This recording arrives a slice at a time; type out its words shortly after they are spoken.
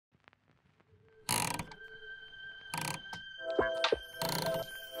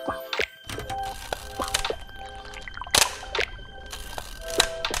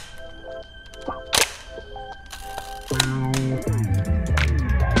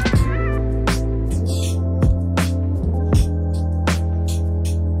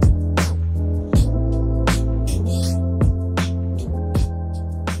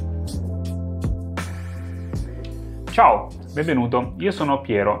Ciao, benvenuto, io sono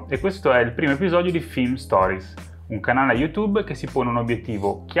Piero e questo è il primo episodio di Film Stories, un canale YouTube che si pone un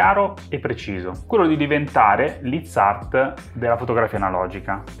obiettivo chiaro e preciso, quello di diventare l'Itsart della fotografia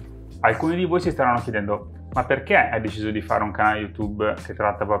analogica. Alcuni di voi si staranno chiedendo: ma perché hai deciso di fare un canale YouTube che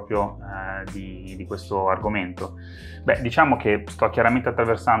tratta proprio di questo argomento? Beh, diciamo che sto chiaramente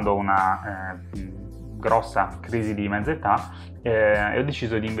attraversando una grossa crisi di mezza età e ho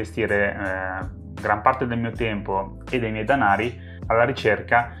deciso di investire gran parte del mio tempo e dei miei denari alla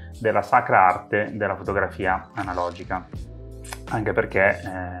ricerca della sacra arte della fotografia analogica, anche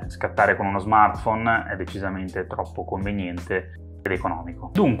perché scattare con uno smartphone è decisamente troppo conveniente ed economico.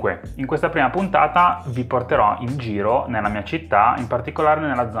 Dunque, in questa prima puntata vi porterò in giro nella mia città, in particolare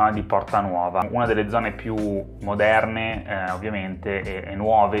nella zona di Porta Nuova, una delle zone più moderne ovviamente e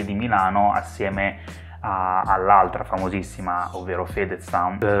nuove di Milano, assieme all'altra famosissima, ovvero Fedez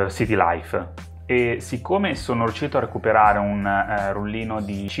City Life. E siccome sono riuscito a recuperare un rullino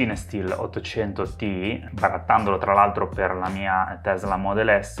di Cinestill 800T, barattandolo tra l'altro per la mia Tesla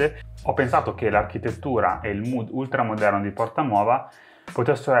Model S, ho pensato che l'architettura e il mood ultramoderno di Porta Nuova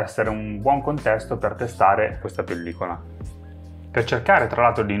potessero essere un buon contesto per testare questa pellicola. Per cercare tra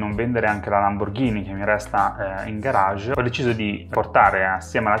l'altro di non vendere anche la Lamborghini che mi resta in garage, ho deciso di portare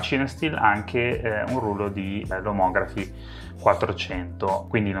assieme alla Cinestill anche un rullo di Lomography 400,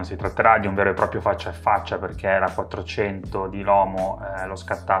 quindi non si tratterà di un vero e proprio faccia a faccia, perché la 400 di Lomo l'ho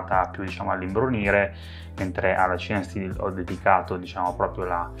scattata più all'imbrunire, mentre alla Cinestill ho dedicato proprio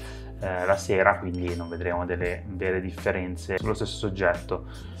la sera, quindi non vedremo delle vere differenze sullo stesso soggetto.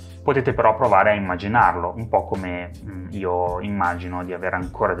 Potete però provare a immaginarlo, un po' come io immagino di avere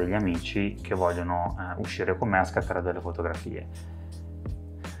ancora degli amici che vogliono uscire con me a scattare delle fotografie.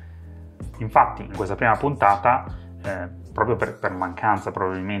 Infatti in questa prima puntata, proprio per mancanza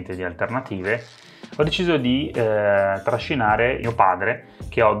probabilmente di alternative, ho deciso di trascinare mio padre,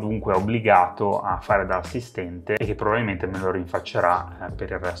 che ho dunque obbligato a fare da assistente e che probabilmente me lo rinfaccerà per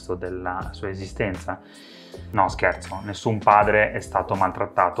il resto della sua esistenza. No, scherzo, nessun padre è stato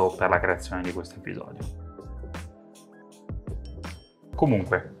maltrattato per la creazione di questo episodio.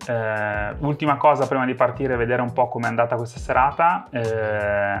 Comunque, ultima cosa prima di partire e vedere un po' com'è andata questa serata.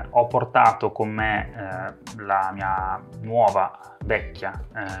 Ho portato con me la mia nuova, vecchia,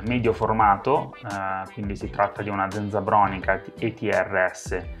 medio formato, quindi si tratta di una Zenza Bronica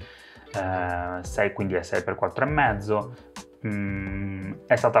ETRS 6, quindi è 6x4,5.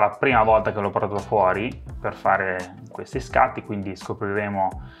 È stata la prima volta che l'ho portato fuori per fare questi scatti, quindi scopriremo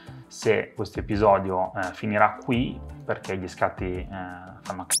se questo episodio finirà qui perché gli scatti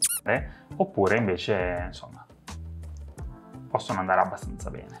fanno cagare, oppure invece insomma possono andare abbastanza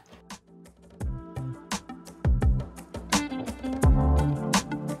bene.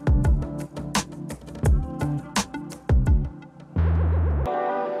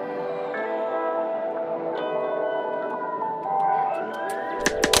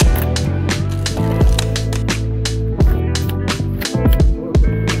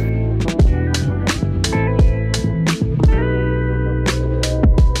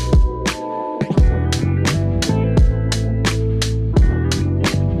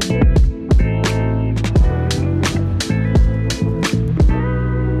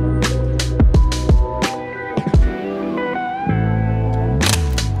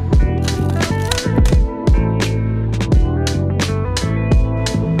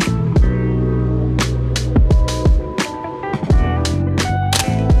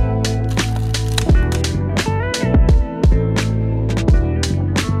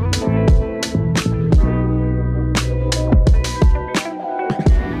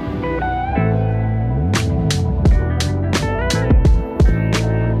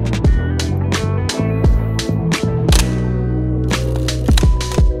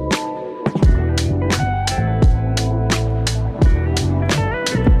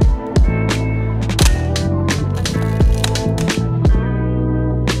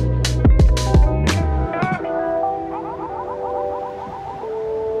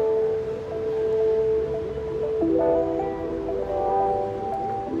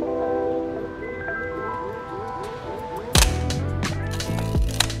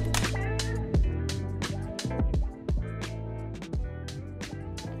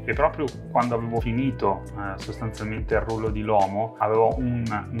 E proprio quando avevo finito sostanzialmente il rullo di Lomo, avevo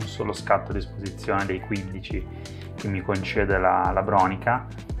un solo scatto a disposizione dei 15 che mi concede la Bronica,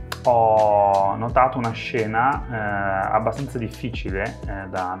 ho notato una scena abbastanza difficile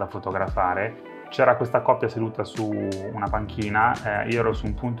da fotografare. C'era questa coppia seduta su una panchina, io ero su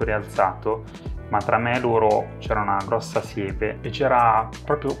un punto rialzato, ma tra me e loro c'era una grossa siepe e c'era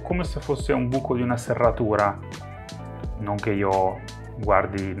proprio come se fosse un buco di una serratura non che io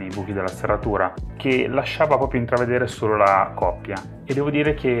guardi nei buchi della serratura, che lasciava proprio intravedere solo la coppia. E devo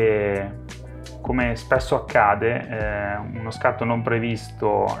dire che, come spesso accade, uno scatto non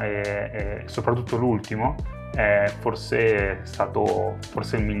previsto e soprattutto l'ultimo è forse stato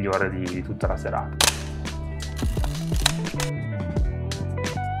il migliore di tutta la serata.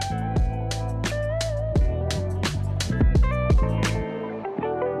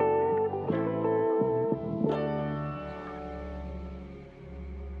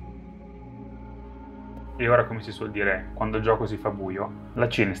 E ora, come si suol dire, quando il gioco si fa buio, la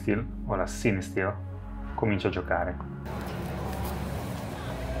Cinestill o la Cinestill comincia a giocare.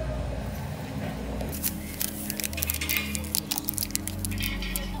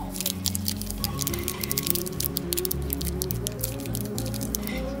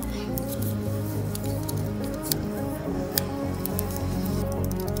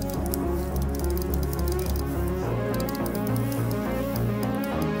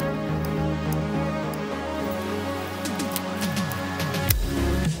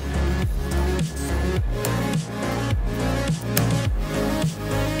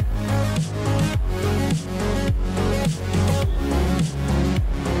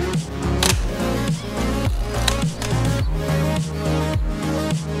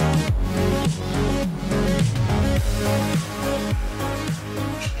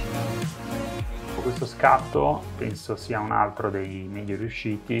 Questo scatto penso sia un altro dei meglio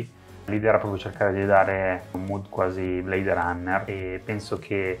riusciti. L'idea era proprio cercare di dare un mood quasi Blade Runner, e penso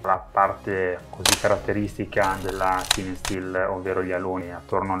che la parte così caratteristica della Cinestill, ovvero gli aloni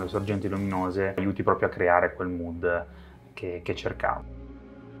attorno alle sorgenti luminose, aiuti proprio a creare quel mood che cercavo.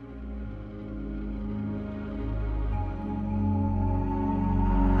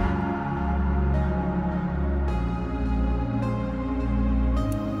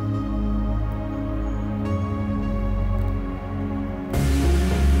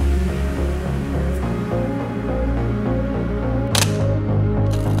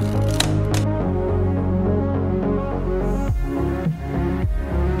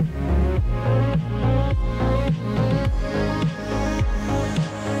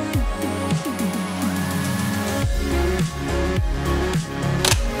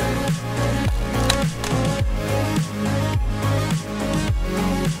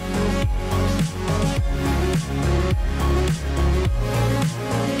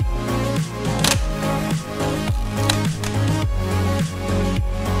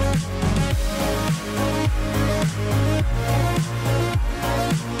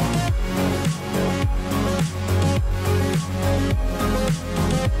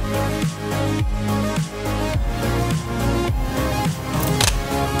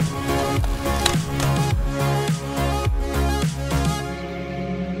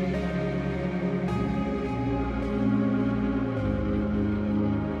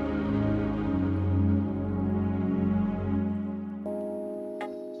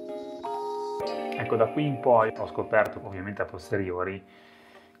 Ecco, da qui in poi ho scoperto, ovviamente a posteriori,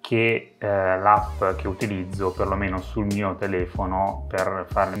 che l'app che utilizzo, perlomeno sul mio telefono, per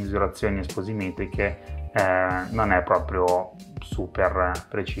fare le misurazioni esposimetriche non è proprio super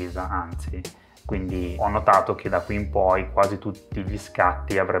precisa, anzi. Quindi ho notato che da qui in poi quasi tutti gli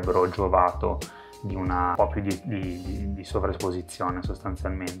scatti avrebbero giovato di un po' più di sovraesposizione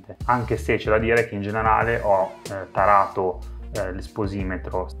sostanzialmente. Anche se c'è da dire che in generale ho tarato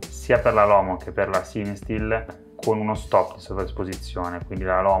l'esposimetro sia per la Lomo che per la Cinestill con uno stop di sovraesposizione, quindi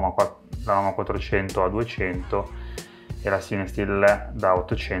la Lomo 400 a 200 e la Cinestill da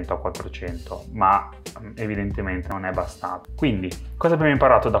 800 a 400, ma evidentemente non è bastato. Quindi cosa abbiamo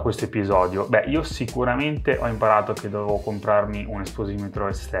imparato da questo episodio? Beh, io sicuramente ho imparato che dovevo comprarmi un esposimetro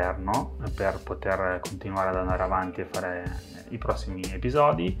esterno per poter continuare ad andare avanti e fare i prossimi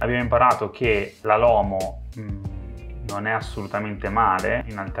episodi. Abbiamo imparato che la Lomo non è assolutamente male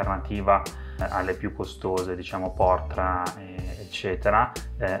in alternativa alle più costose, diciamo Porta eccetera,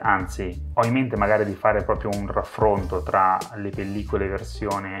 anzi ho in mente magari di fare proprio un raffronto tra le pellicole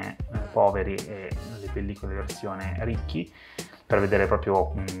versione poveri e le pellicole versione ricchi, per vedere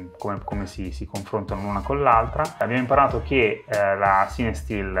proprio come si confrontano l'una con l'altra. Abbiamo imparato che la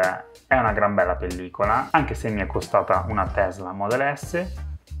Cinestill è una gran bella pellicola, anche se mi è costata una Tesla Model S.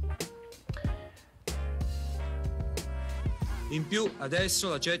 In più adesso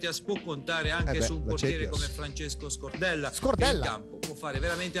la Cetias può contare anche su un portiere come Francesco Scordella. Che in campo può fare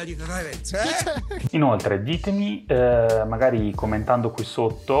veramente la differenza. Inoltre ditemi, magari commentando qui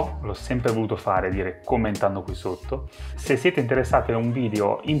sotto, l'ho sempre voluto fare, dire commentando qui sotto, se siete interessati a un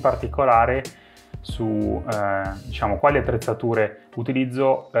video in particolare su diciamo quali attrezzature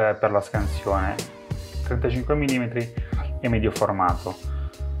utilizzo per la scansione 35 mm e medio formato.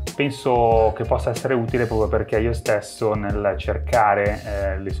 Penso che possa essere utile proprio perché io stesso, nel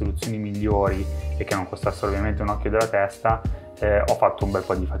cercare le soluzioni migliori e che non costassero ovviamente un occhio della testa, ho fatto un bel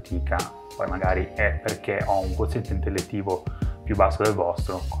po' di fatica. Poi magari è perché ho un quoziente intellettivo più basso del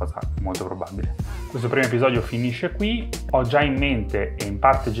vostro, cosa molto probabile. Questo primo episodio finisce qui. Ho già in mente e in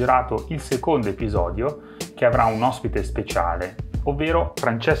parte girato il secondo episodio, che avrà un ospite speciale, ovvero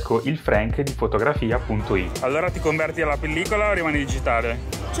Francesco il Frank di fotografia.it. Allora ti converti alla pellicola o rimani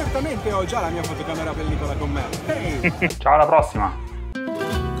digitale? Certamente ho già la mia fotocamera pellicola con me. Hey! Ciao, alla prossima!